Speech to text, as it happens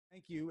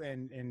Thank you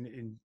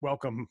and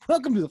welcome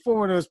to the Four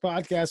Windows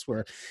podcast,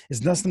 where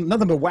it's nothing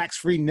but wax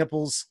free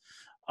nipples.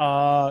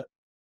 Word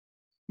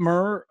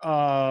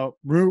on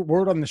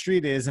the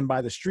street is, and by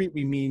the street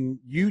we mean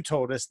you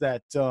told us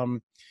that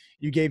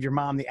you gave your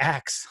mom the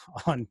Axe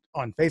on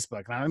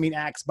Facebook, and I don't mean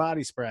Axe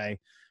body spray.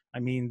 I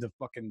mean the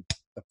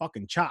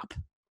fucking chop.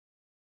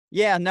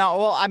 Yeah, no,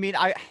 well, I mean,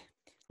 I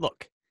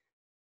look,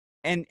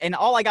 and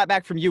all I got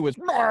back from you was,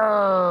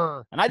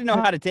 "Brrr," and I didn't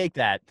know how to take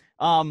that.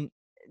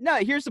 No,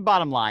 here's the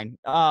bottom line.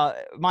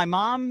 My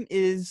mom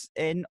is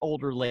an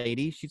older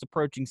lady. She's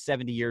approaching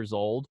 70 years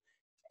old.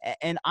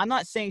 And I'm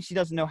not saying she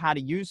doesn't know how to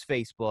use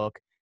Facebook,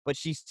 but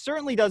she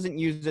certainly doesn't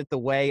use it the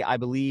way I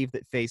believe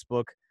that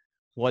Facebook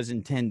was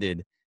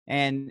intended.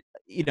 And,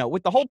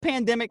 with the whole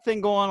pandemic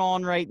thing going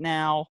on right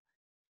now,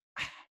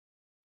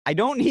 I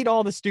don't need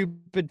all the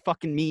stupid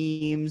fucking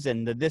memes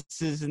and the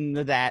thises and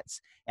the that's.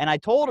 And I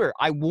told her,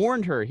 I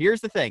warned her. Here's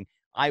the thing.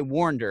 I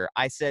warned her.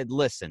 I said,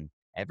 listen,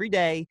 every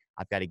day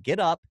I've got to get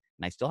up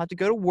and I still have to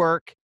go to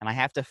work and I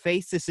have to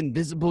face this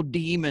invisible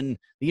demon,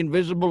 the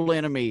invisible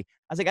enemy.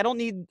 I was like, I don't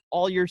need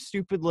all your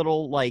stupid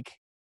little,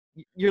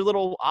 your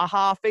little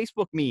aha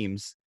Facebook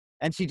memes.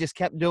 And she just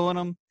kept doing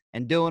them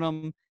and doing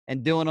them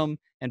and doing them.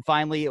 And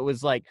finally it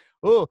was like,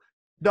 oh,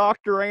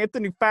 Dr.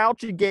 Anthony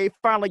Fauci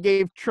finally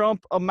gave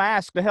Trump a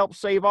mask to help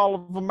save all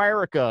of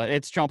America.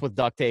 It's Trump with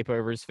duct tape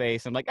over his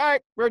face. I'm like, all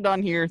right, we're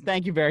done here.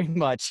 Thank you very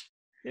much.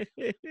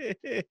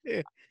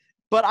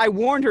 But I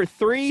warned her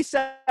 3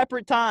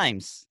 separate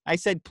times. I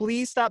said,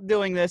 please stop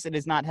doing this. It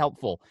is not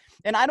helpful.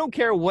 And I don't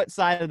care what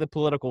side of the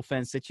political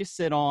fence that you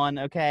sit on,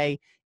 okay?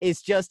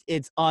 It's just,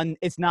 it's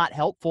not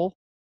helpful.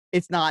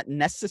 It's not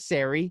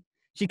necessary.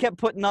 She kept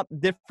putting up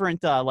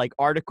different,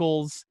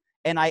 articles.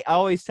 And I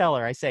always tell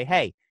her, I say,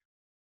 hey,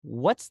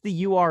 what's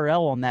the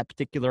URL on that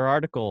particular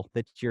article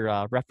that you're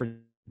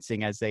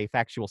referencing as a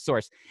factual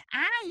source?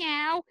 I don't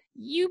know.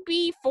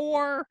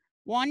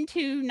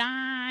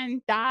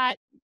 UB4129.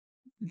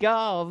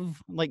 Gov.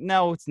 I'm like,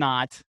 no, it's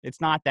not.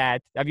 It's not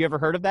that. Have you ever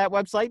heard of that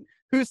website?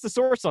 Who's the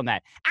source on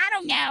that? I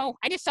don't know.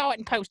 I just saw it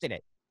and posted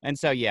it. And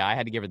so, yeah, I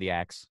had to give her the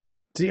Axe.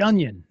 The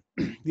Onion.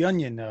 The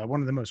Onion, one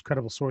of the most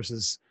credible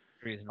sources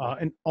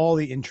in all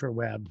the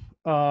intraweb.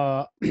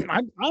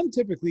 I'm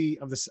typically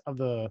of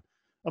the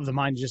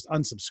mind to just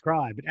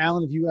unsubscribe. But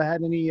Alan, have you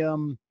had any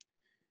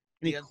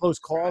close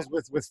calls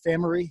with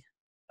Famery?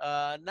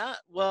 Not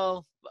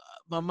well.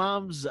 My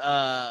mom is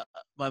a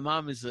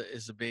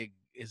big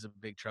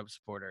Trump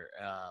supporter,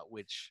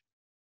 which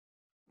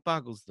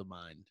boggles the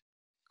mind,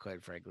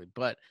 quite frankly.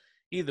 But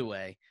either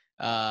way,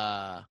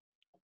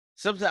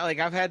 sometimes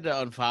I've had to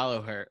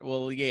unfollow her.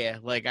 Well, yeah,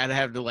 I'd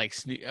have to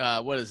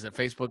what is it?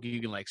 Facebook, you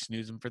can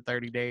snooze them for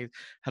 30 days. I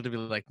have to be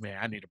like, man,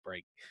 I need a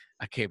break.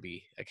 I can't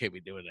be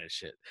doing that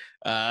shit.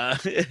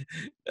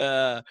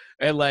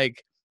 And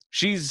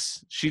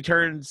she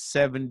turned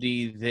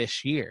 70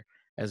 this year,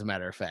 as a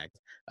matter of fact.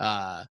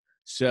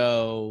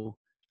 So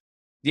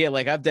yeah,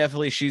 I've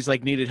definitely, she's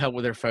needed help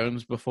with her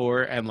phones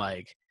before and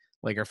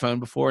her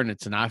phone before, and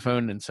it's an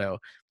iPhone. And so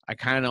I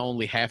kind of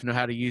only half know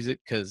how to use it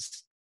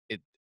because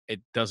it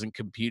doesn't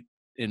compute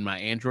in my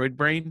Android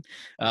brain.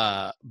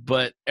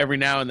 But every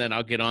now and then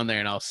I'll get on there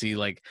and I'll see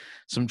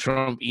some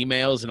Trump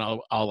emails and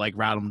I'll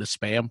route them to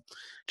spam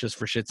just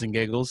for shits and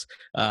giggles.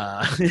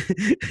 That's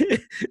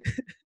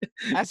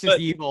just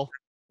evil.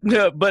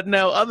 No, but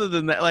no, other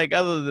than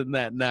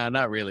that, nah,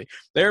 not really.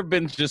 There have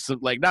been just some,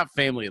 not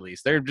family at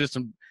least. There have just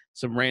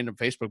some random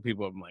Facebook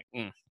people. I'm like,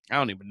 I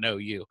don't even know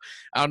you.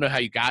 I don't know how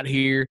you got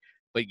here,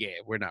 but yeah,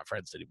 we're not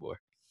friends anymore.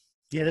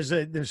 Yeah,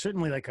 there's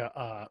certainly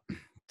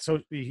so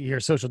you hear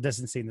social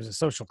distancing. There's a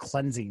social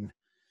cleansing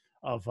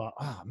of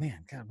oh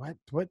man, God,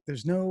 what?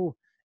 There's no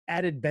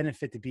added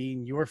benefit to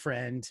being your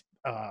friend,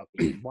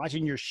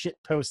 watching your shit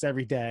posts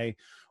every day,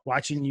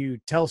 watching you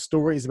tell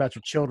stories about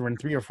your children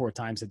 3 or 4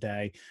 times a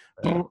day.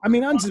 I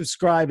mean,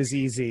 unsubscribe is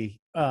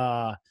easy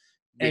and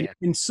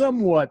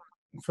somewhat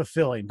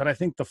fulfilling, but I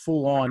think the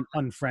full-on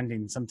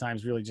unfriending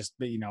sometimes really just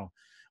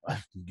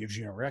gives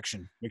you an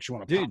erection, makes you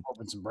want to pop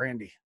open some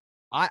brandy.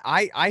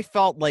 I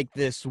felt like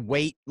this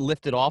weight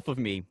lifted off of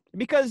me,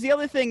 because the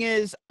other thing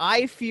is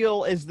I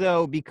feel as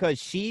though because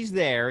she's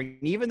there, and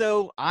even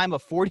though I'm a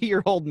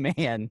 40-year-old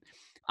man,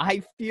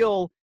 I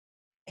feel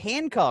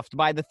handcuffed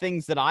by the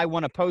things that I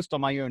want to post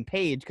on my own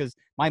page because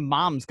my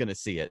mom's going to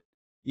see it.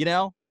 We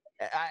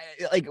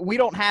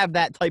don't have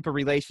that type of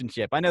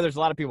relationship. I know there's a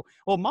lot of people,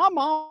 well, my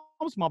mom's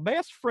my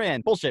best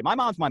friend. Bullshit. My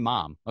mom's my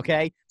mom.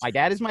 Okay. My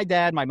dad is my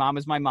dad. My mom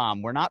is my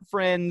mom. We're not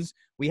friends.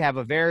 We have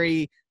a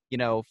very,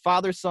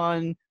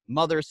 father-son,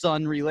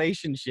 mother-son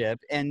relationship.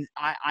 And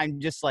I'm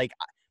just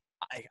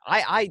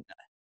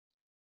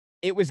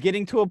it was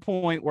getting to a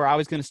point where I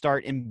was going to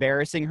start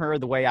embarrassing her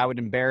the way I would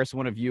embarrass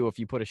one of you if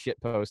you put a shit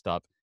post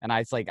up. And I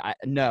was like,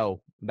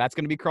 no, that's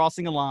going to be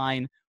crossing a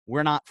line.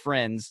 We're not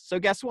friends. So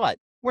guess what?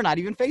 We're not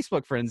even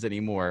Facebook friends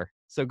anymore.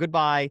 So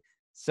goodbye.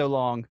 So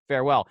long.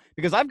 Farewell.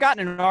 Because I've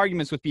gotten in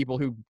arguments with people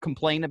who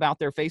complain about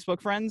their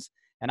Facebook friends.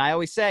 And I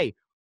always say,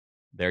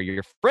 they're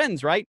your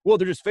friends, right? Well,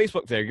 they're just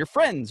Facebook. They're your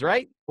friends,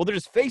 right? Well, they're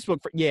just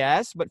Facebook.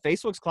 Yes, but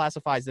Facebook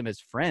classifies them as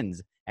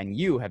friends, and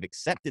you have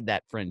accepted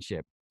that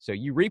friendship. So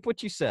you reap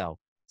what you sow.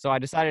 So I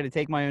decided to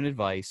take my own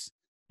advice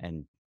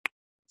and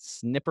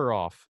snip her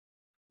off.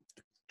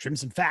 Trim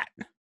some fat.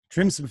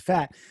 Trim some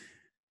fat.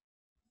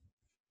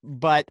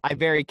 But I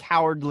very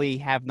cowardly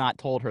have not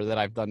told her that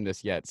I've done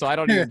this yet. So I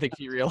don't even think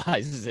she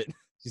realizes it.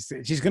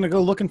 She's going to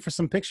go looking for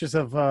some pictures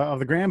of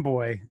the grand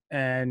boy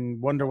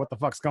and wonder what the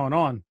fuck's going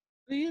on.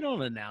 You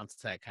don't announce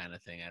that kind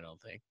of thing, I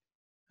don't think.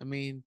 I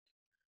mean,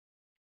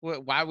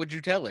 why would you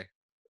tell her?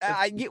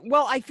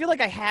 Well, I feel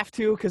like I have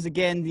to because,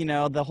 again,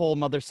 the whole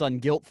mother-son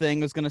guilt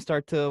thing is going to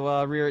start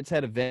to rear its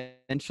head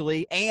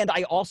eventually. And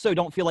I also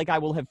don't feel like I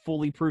will have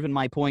fully proven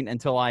my point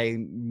until I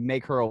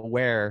make her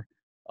aware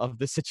of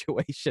the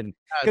situation.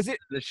 Because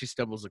she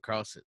stumbles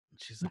across it.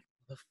 She's like,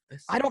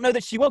 I don't know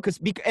that she will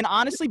and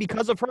honestly,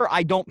 because of her,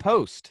 I don't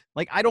post.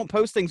 Like, I don't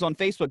post things on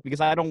Facebook because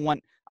I don't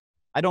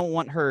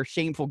want her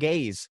shameful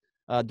gaze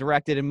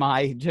directed in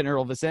my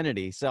general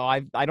vicinity. So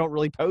I don't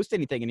really post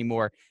anything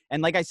anymore.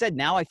 And like I said,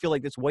 now I feel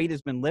like this weight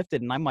has been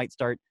lifted and I might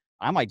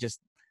just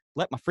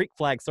let my freak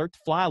flag start to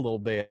fly a little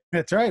bit.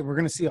 That's right. We're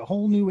going to see a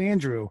whole new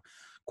Andrew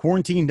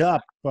quarantined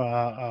up,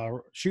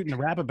 shooting a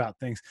rap about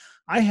things.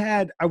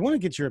 I want to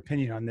get your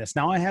opinion on this.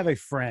 Now I have a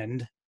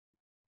friend,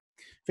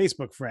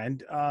 Facebook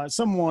friend,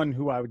 someone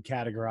who I would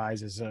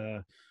categorize as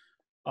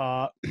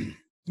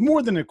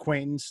more than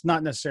acquaintance,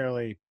 not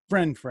necessarily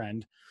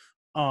friend.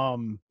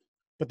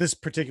 But this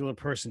particular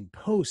person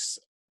posts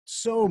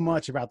so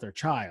much about their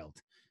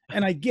child,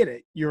 and I get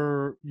it.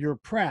 You're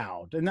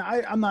proud, and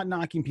I'm not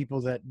knocking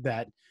people that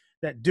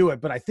do it,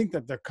 but I think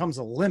that there comes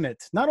a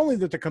limit. Not only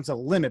that there comes a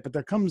limit, but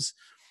there comes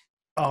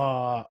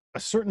a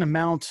certain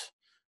amount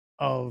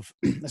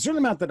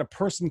that a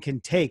person can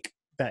take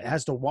that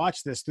has to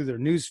watch this through their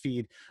news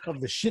feed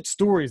of the shit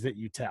stories that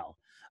you tell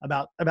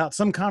about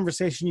some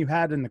conversation you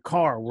had in the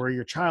car where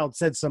your child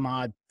said some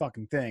odd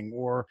fucking thing,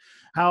 or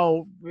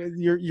how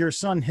your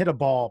son hit a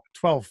ball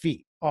 12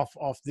 feet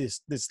off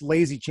this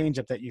lazy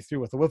changeup that you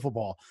threw with a wiffle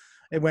ball.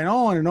 It went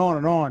on and on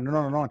and on and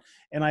on and on.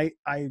 And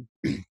I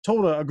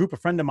told a group of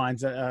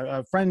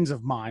friends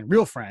of mine,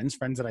 real friends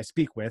that I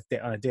speak with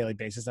on a daily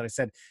basis, that I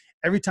said,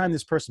 every time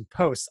this person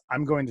posts,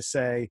 I'm going to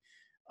say,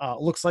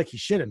 looks like he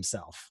shit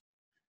himself.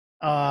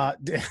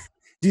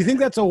 Do you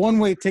think that's a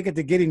one-way ticket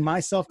to getting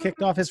myself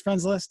kicked off his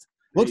friends list?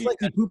 Looks like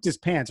he pooped his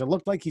pants, or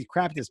looked like he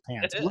crapped his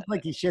pants, or looked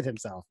like he shit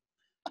himself.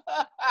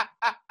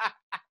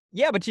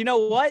 Yeah, but you know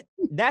what?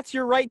 That's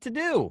your right to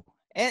do.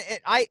 And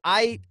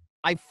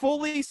I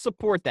fully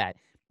support that.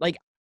 Like,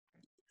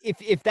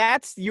 if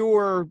that's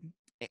your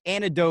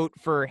antidote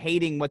for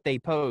hating what they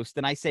post,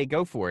 then I say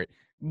go for it.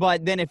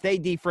 But then if they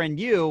defriend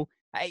you,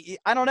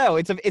 I don't know.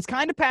 It's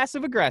kind of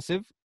passive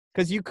aggressive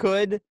because you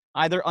could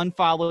either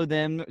unfollow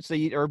them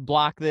or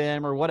block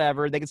them or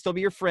whatever. They could still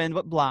be your friend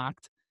but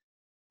blocked,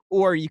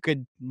 or you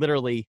could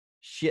literally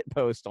shit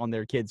post on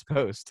their kid's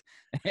post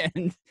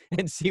and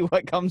see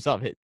what comes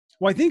of it.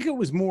 Well, I think it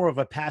was more of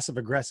a passive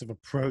aggressive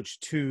approach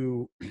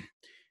to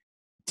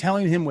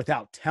telling him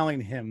without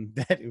telling him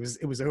that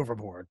it was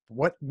overboard.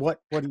 What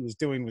he was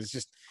doing was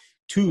just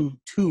too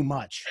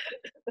much.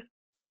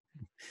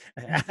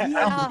 Yeah.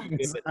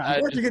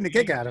 I'm getting a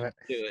kick out of it.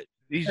 Do it.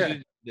 You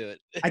should do it.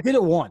 I did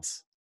it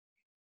once.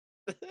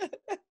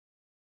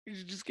 You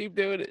should just keep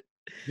doing it.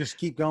 Just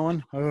keep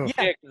going. Oh.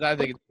 Yeah, because I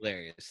think it's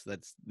hilarious.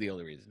 That's the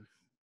only reason.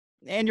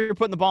 And you're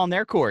putting the ball in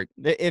their court.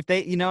 If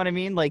they, you know what I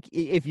mean? Like,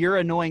 if you're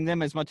annoying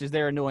them as much as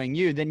they're annoying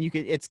you, then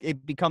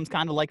it becomes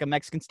kind of like a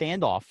Mexican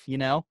standoff,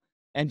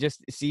 and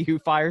just see who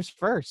fires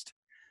first.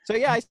 So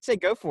yeah, I say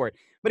go for it.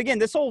 But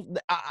again,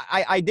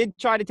 I did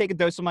try to take a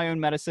dose of my own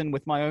medicine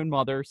with my own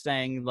mother,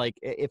 saying, like,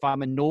 if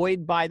I'm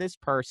annoyed by this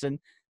person,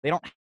 they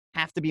don't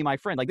have to be my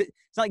friend. Like,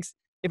 it's not like,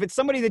 if it's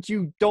somebody that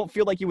you don't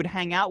feel like you would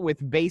hang out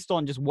with based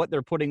on just what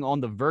they're putting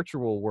on the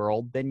virtual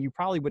world, then you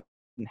probably wouldn't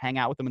hang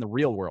out with them in the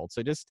real world.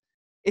 So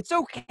it's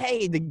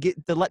okay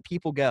to let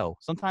people go.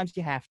 Sometimes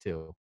you have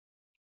to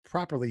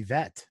properly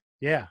vet.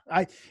 Yeah.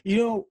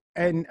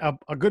 And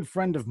a good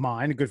friend of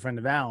mine, a good friend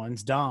of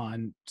Alan's,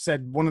 Don,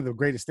 said one of the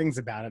greatest things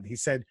about it. He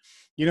said,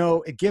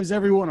 it gives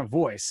everyone a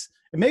voice,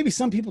 and maybe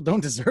some people don't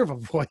deserve a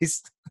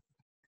voice.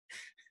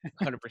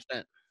 100%.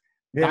 Yeah.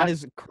 That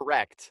is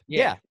correct.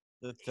 Yeah.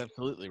 That's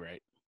absolutely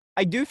right.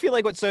 I do feel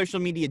like what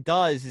social media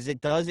does is it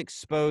does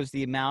expose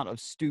the amount of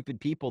stupid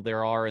people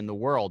there are in the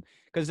world,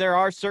 because there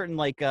are certain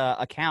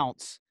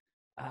accounts,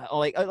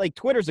 like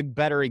Twitter's a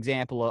better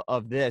example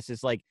of this.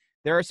 It's like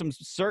there are some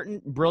certain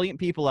brilliant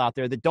people out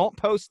there that don't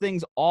post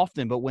things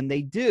often, but when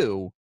they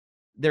do,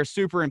 they're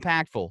super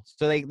impactful.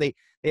 So they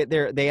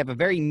have a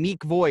very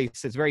meek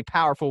voice. It's very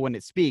powerful when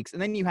it speaks.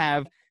 And then you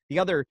have the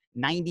other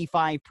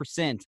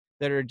 95%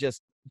 that are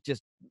just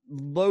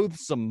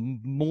loathsome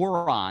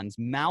morons,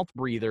 mouth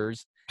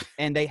breathers,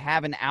 and they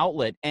have an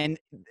outlet. And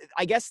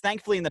I guess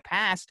thankfully in the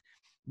past,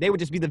 they would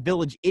just be the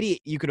village idiot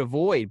you could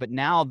avoid, but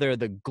now they're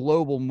the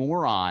global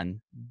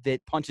moron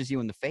that punches you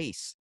in the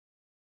face.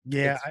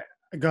 Yeah.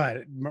 Go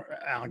ahead,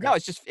 Alan. No,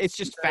 it's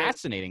just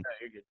fascinating.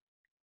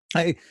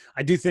 I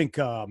do think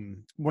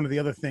one of the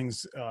other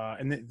things,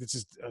 and this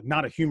is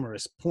not a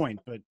humorous point,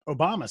 but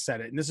Obama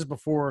said it, and this is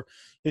before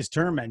his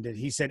term ended.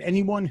 He said,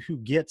 anyone who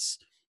gets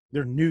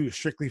their news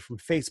strictly from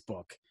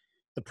Facebook,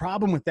 the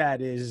problem with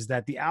that is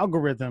that the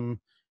algorithm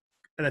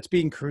that's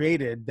being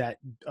created that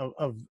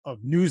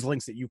of news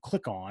links that you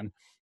click on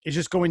is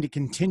just going to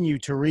continue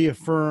to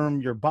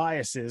reaffirm your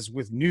biases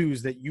with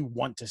news that you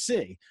want to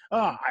see.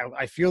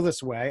 I feel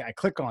this way. I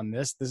click on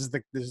this. This is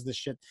the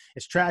shit.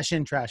 It's trash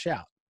in, trash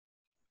out.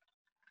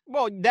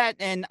 Well, that,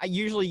 and I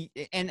usually,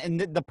 and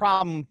the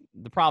problem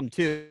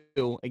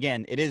too,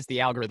 again, it is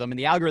the algorithm, and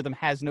the algorithm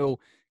has no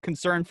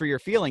concern for your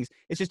feelings.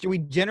 It's just we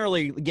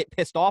generally get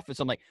pissed off at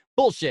something like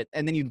bullshit,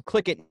 and then you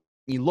click it, and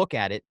you look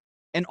at it,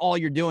 and all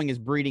you're doing is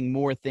breeding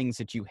more things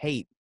that you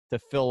hate to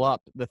fill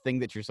up the thing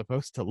that you're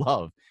supposed to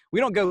love. We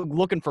don't go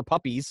looking for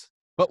puppies,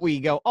 but we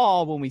go,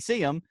 oh, when we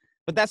see them.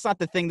 But that's not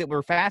the thing that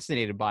we're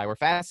fascinated by. We're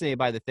fascinated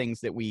by the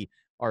things that we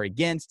are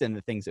against and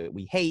the things that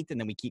we hate, and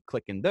then we keep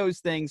clicking those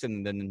things,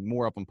 and then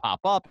more of them pop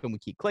up, and we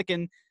keep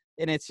clicking,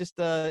 and it's just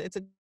it's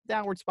a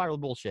downward spiral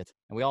of bullshit,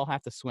 and we all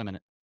have to swim in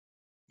it.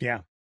 Yeah.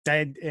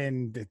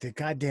 And the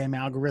goddamn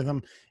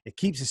algorithm, it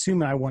keeps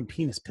assuming I want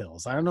penis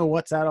pills. I don't know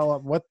what's that all,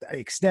 what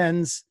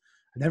extends.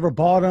 I never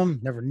bought them,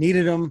 never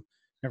needed them,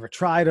 never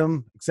tried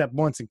them, except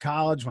once in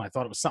college when I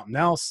thought it was something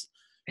else.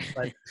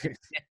 But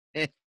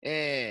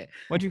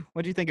What'd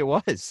you think it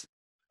was?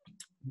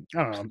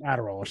 I don't know,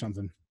 Adderall or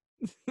something.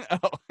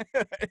 Oh.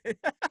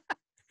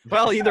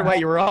 Well, either way,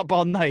 you were up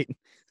all night.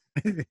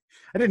 I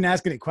didn't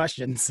ask any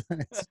questions.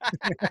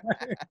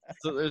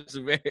 So there's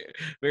a very,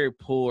 very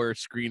poor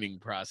screening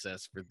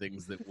process for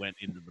things that went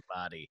into the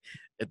body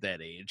at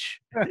that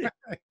age.